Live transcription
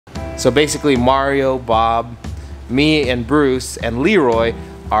So basically Mario, Bob, me and Bruce and Leroy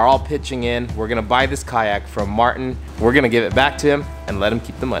are all pitching in. We're gonna buy this kayak from Martin. We're gonna give it back to him and let him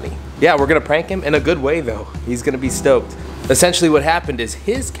keep the money. Yeah, we're gonna prank him in a good way though. He's gonna be stoked. Essentially what happened is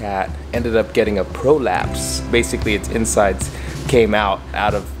his cat ended up getting a prolapse. Basically its insides came out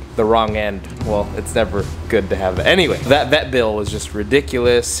of the wrong end. Well, it's never good to have that. Anyway, that vet bill was just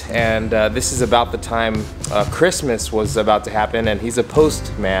ridiculous, and this is about the time Christmas was about to happen, and he's a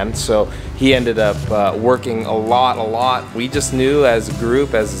postman, so he ended up working a lot. We just knew as a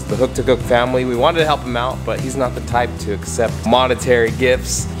group, as the Hook to Cook family, we wanted to help him out, but he's not the type to accept monetary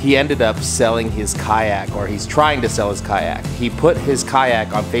gifts. He ended up selling his kayak, or he's trying to sell his kayak. He put his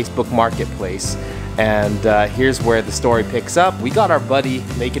kayak on Facebook Marketplace, and here's where the story picks up. We got our buddy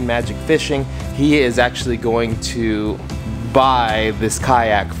Making Magic Fishing. He is actually going to buy this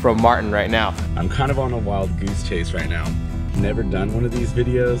kayak from Martin right now. I'm kind of on a wild goose chase right now. Never done one of these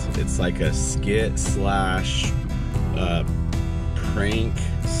videos. It's like a skit slash prank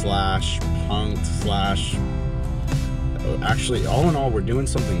slash punked slash, actually all in all we're doing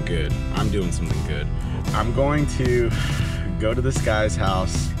something good. I'm doing something good. I'm going to go to this guy's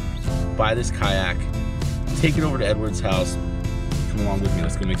house, buy this kayak, take it over to Edward's house. Come along with me,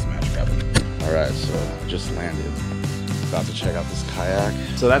 let's go make some magic happen. All right, so just landed. About to check out this kayak.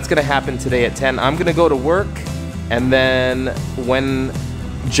 So that's gonna happen today at 10. I'm gonna go to work, and then when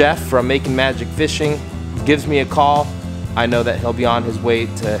Jeff from Making Magic Fishing gives me a call, I know that he'll be on his way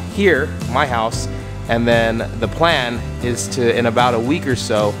to here, my house, and then the plan is to, in about a week or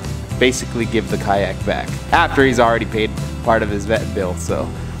so, basically give the kayak back after he's already paid part of his vet bill. So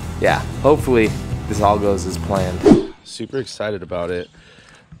yeah, hopefully this all goes as planned. Super excited about it.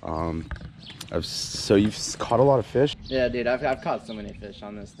 So you've caught a lot of fish? Yeah, dude, I've caught so many fish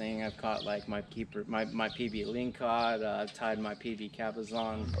on this thing. I've caught like my PB lingcod. I've tied my PB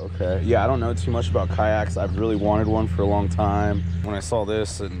cabezon. Okay. Yeah, I don't know too much about kayaks. I've really wanted one for a long time. When I saw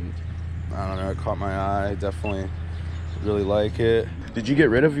this, and I don't know, it caught my eye. Definitely really like it. Did you get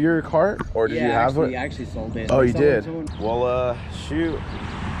rid of your cart, or did you have it? Yeah, I actually sold it. Oh, you did? Well, shoot.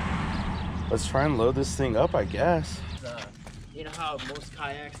 Let's try and load this thing up, I guess. You know how most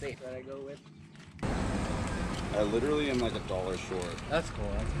kayaks that I go with? I literally am like $1 short. That's cool.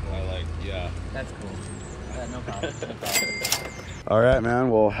 That's cool. Yeah. That's cool. No problem. No problem. All right, man.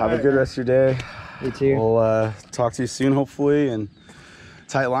 Well, have a good rest of your day. You too. We'll talk to you soon, hopefully, and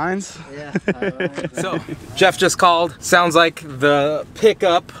tight lines. Yeah. Tight lines. So Jeff just called. Sounds like the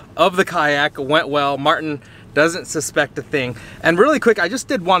pickup of the kayak went well. Martin doesn't suspect a thing. And really quick, I just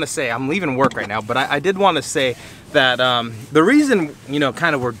did want to say, I'm leaving work right now, but I did want to say that the reason, you know,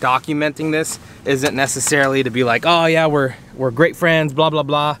 kind of we're documenting this isn't necessarily to be like, oh yeah, we're great friends, blah, blah,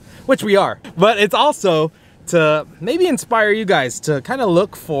 blah, which we are. But it's also to maybe inspire you guys to kind of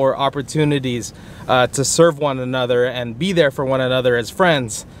look for opportunities to serve one another and be there for one another as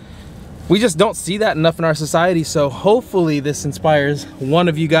friends. We just don't see that enough in our society, so hopefully this inspires one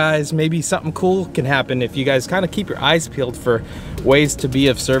of you guys. Maybe something cool can happen if you guys kind of keep your eyes peeled for ways to be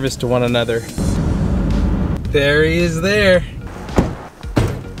of service to one another. There he is there.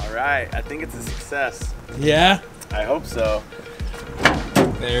 All right, I think it's a success. Yeah? I hope so.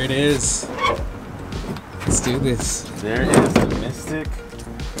 There it is. Let's do this. There is the mystic,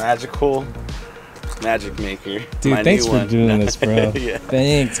 magical magic maker. Dude, my thanks new for one. doing this, bro. Yeah.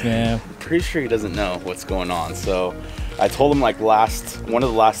 Thanks, man. Pretty sure he doesn't know what's going on, so I told him like one of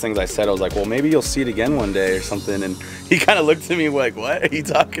the last things I said, I was like, well, maybe you'll see it again one day or something, and he kind of looked at me like, what are you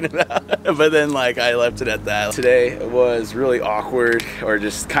talking about? But then like I left it at that. Today was really awkward, or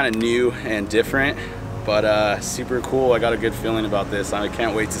just kind of new and different, but super cool. I got a good feeling about this. I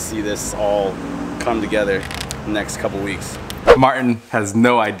can't wait to see this all come together the next couple weeks. Martin has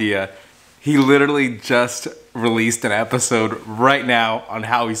no idea. He literally just released an episode right now on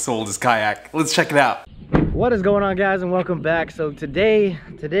how he sold his kayak. Let's check it out. What is going on, guys, and welcome back. So today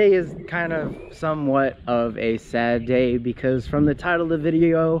is kind of somewhat of a sad day, because from the title of the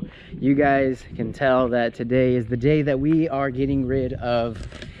video you guys can tell that today is the day that we are getting rid of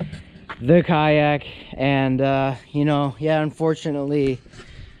the kayak. And you know, yeah, unfortunately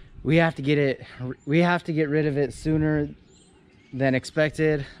we have to get rid of it sooner than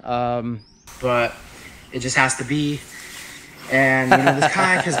expected, but it just has to be. And you know, this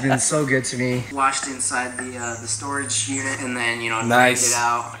kayak has been so good to me. Washed inside the storage unit, and then, you know, nice. Dragged it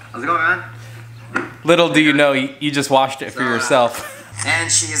out. How's it going, man? Little do you know, you just washed it for yourself.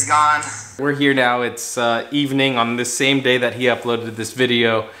 And she is gone. We're here now. It's evening on this same day that he uploaded this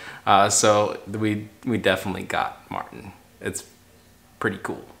video, so we definitely got Martin. It's pretty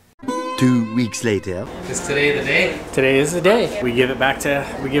cool. 2 weeks later. Is today the day? Today is the day. We give it back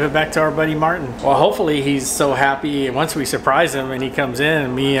to our buddy Martin. Well, hopefully he's so happy once we surprise him and he comes in,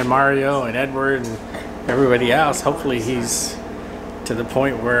 and me and Mario and Edward and everybody else, hopefully he's to the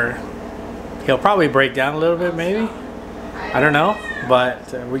point where he'll probably break down a little bit, maybe. I don't know,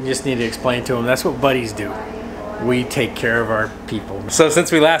 but we just need to explain to him that's what buddies do. We take care of our people. So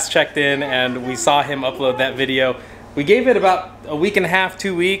since we last checked in and we saw him upload that video, we gave it about a week and a half,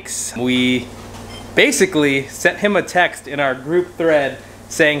 2 weeks. We basically sent him a text in our group thread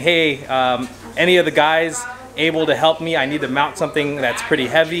saying, hey, any of the guys able to help me? I need to mount something that's pretty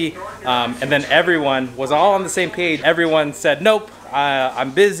heavy. And then everyone was all on the same page. Everyone said, nope,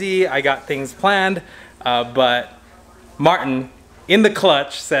 I'm busy, I got things planned. But Martin, in the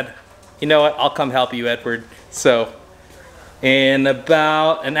clutch, said, you know what, I'll come help you, Edward. So in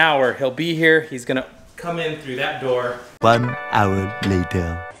about an hour, he'll be here. He's gonna come in through that door. 1 hour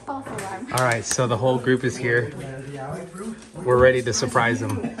later. All right, so the whole group is here. We're ready to surprise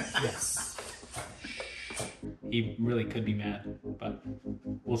him. Yes. He really could be mad, but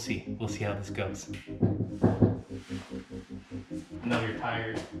we'll see. We'll see how this goes. I know you're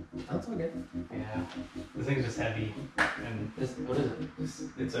tired. That's okay. Yeah, this thing's just heavy. And What is it?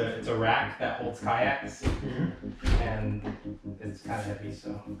 it's a rack that holds kayaks, and it's kind of heavy,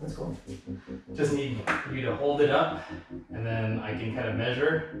 so That's cool. just need you to hold it up, and then I can kind of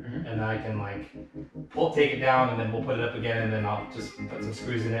measure, and then I can like take it down, and then we'll put it up again, and then I'll just put some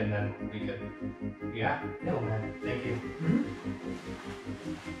screws in it, and then we could, yeah, man, thank you.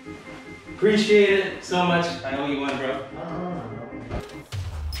 Appreciate it so much. I owe you one, bro.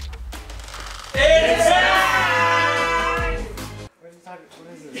 It's time!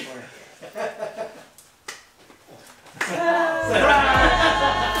 What is this for?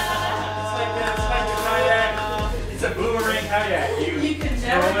 It's a boomerang kayak. You can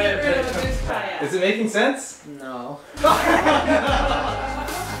never get rid of a goose kayak. Is it making sense? No.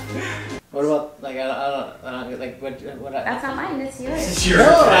 What about like I don't like what That's not mine, it's yours. It's yours.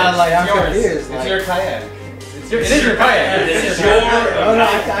 No, I'm yours. confused. It's Like, your kayak. It is your kayak. It is your. oh no,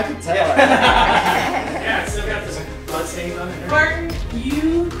 I can tell. Yeah, it's still got this blood stain on it. Martin,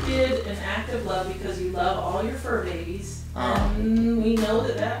 you did an act of love because you love all your fur babies. And we know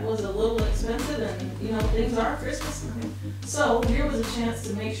that that was a little expensive, and you know, things are Christmas time. So here was a chance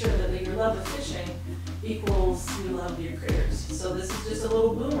to make sure that your love of fishing equals your love of your critters. So this is just a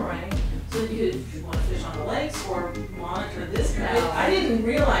little boomerang, so that you could, if you want to fish on the lakes or monitor this guy. I didn't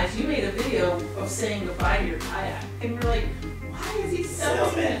realize you made a video of saying goodbye to your kayak, and we're like, why is he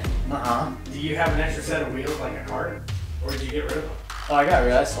selling it? Do you have an extra set of wheels like a cart? Or did you get rid of them? Oh, I got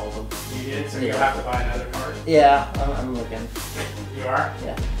rid. I sold them. You did? So you'll have to buy another cart? Yeah, I'm looking. You are?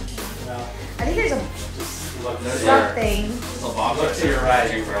 Yeah. Well, I think there's a Look, something. there's a box up to your right,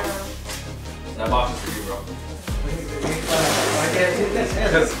 bro. That box is for you, bro. Why can't I do this?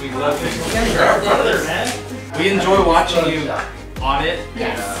 Because we love you. you're our brother, man. We enjoy watching you on it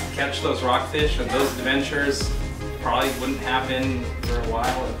Yes. and catch those rockfish, and those adventures probably wouldn't happen for a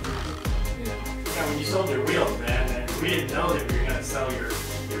while. You know. Yeah, when you sold your wheels, man, and we didn't know that we were gonna sell your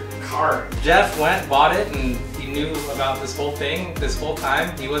cart. Jeff went, bought it, and he knew about this whole thing this whole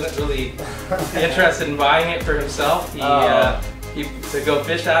time. He wasn't really interested in buying it for himself. He to go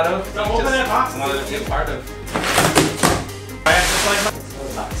fish out of. So He open just that box. wanted to be a part of.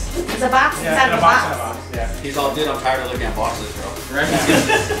 It's a box inside Yeah, in of a a box, in a box. box, yeah. He's all, dude, I'm tired of looking at boxes, bro.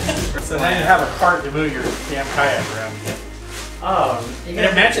 So now you have a cart to move your damn kayak around. Oh, And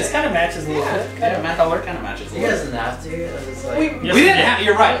it matches, kind of matches a little bit. Color kind of matches. You guys didn't have to. It was like, We didn't have.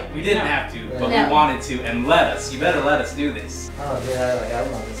 You're right. We didn't No. have to, but No. we wanted to, and let us. You better let us do this. oh yeah, like I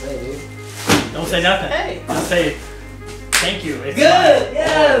don't know what to say, dude. Don't say nothing. Hey. Just say thank you. It's Good,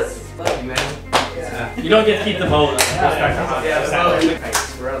 yes. Love you, man. Yeah. You don't get to keep the boat. Yeah, Don't I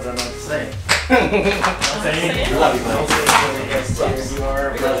swear I don't know what to say. say anything. Love you, man. You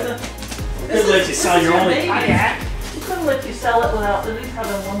are a brother. We could let you sell your only Baby. kayak. We couldn't let you sell it without at least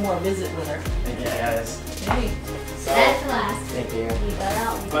having one more visit with her. Thank you guys. Hey. That's the last. Thank you. We got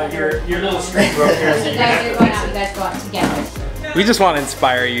out. But your little street broke here, so You you guys have are to going fix out. You it. guys go out together. We just want to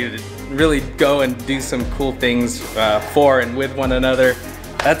inspire you to really go and do some cool things for and with one another.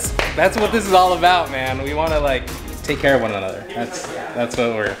 That's what this is all about, man. We want to like take care of one another. That's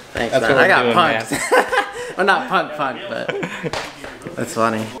what we're. Thanks, that's man. what I got doing, punked. man. Well, not punked, but that's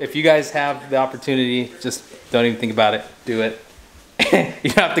funny. If you guys have the opportunity, just don't even think about it. Do it. You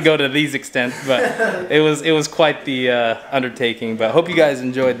don't have to go to these extents, but it was quite the undertaking. But hope you guys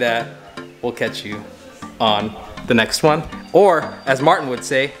enjoyed that. We'll catch you on the next one, or as Martin would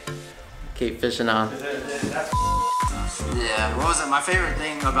say, Keep fishing on. Yeah, what was it? My favorite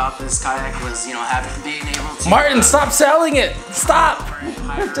thing about this kayak was, you know, being able to... Martin, stop selling it. Stop.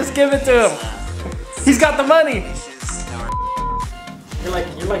 Just give it to him. He's got the money.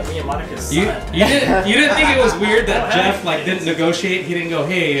 You're like me and Monica's son. You didn't think it was weird that Jeff like didn't negotiate? He didn't go,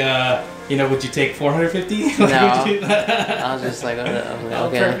 hey, you know, would you take 450? No. I was just like,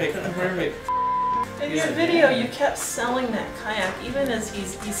 okay. Perfect. In your video, you kept selling that kayak, even as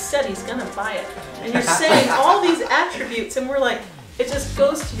he said he's gonna buy it. And you're saying all these attributes, and we're like, it just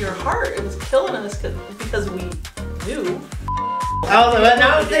goes to your heart. It was killing us because we knew. Now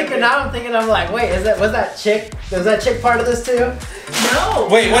I'm thinking, I'm like, wait, was that chick part of this too? No.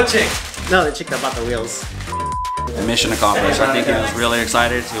 Wait, what chick? No, the chick that bought the wheels. Mission accomplished. I think he was really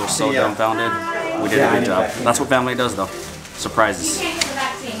excited. He was so dumbfounded. We did a good job. That's what family does, though. Surprises.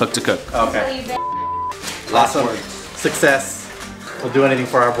 Hook to cook. Okay. Awesome. Success. We'll do anything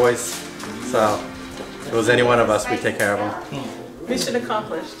for our boys. So, if it was any one of us, we take care of them. Mission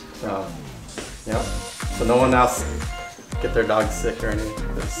accomplished. So, yep. So no one else get their dog sick or anything.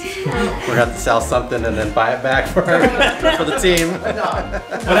 We're gonna have to sell something and then buy it back for the team.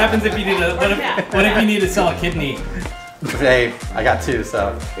 What happens if you need a what if you need to sell a kidney? Hey, I got two,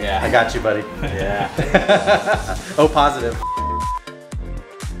 so yeah, I got you, buddy. Yeah. O positive.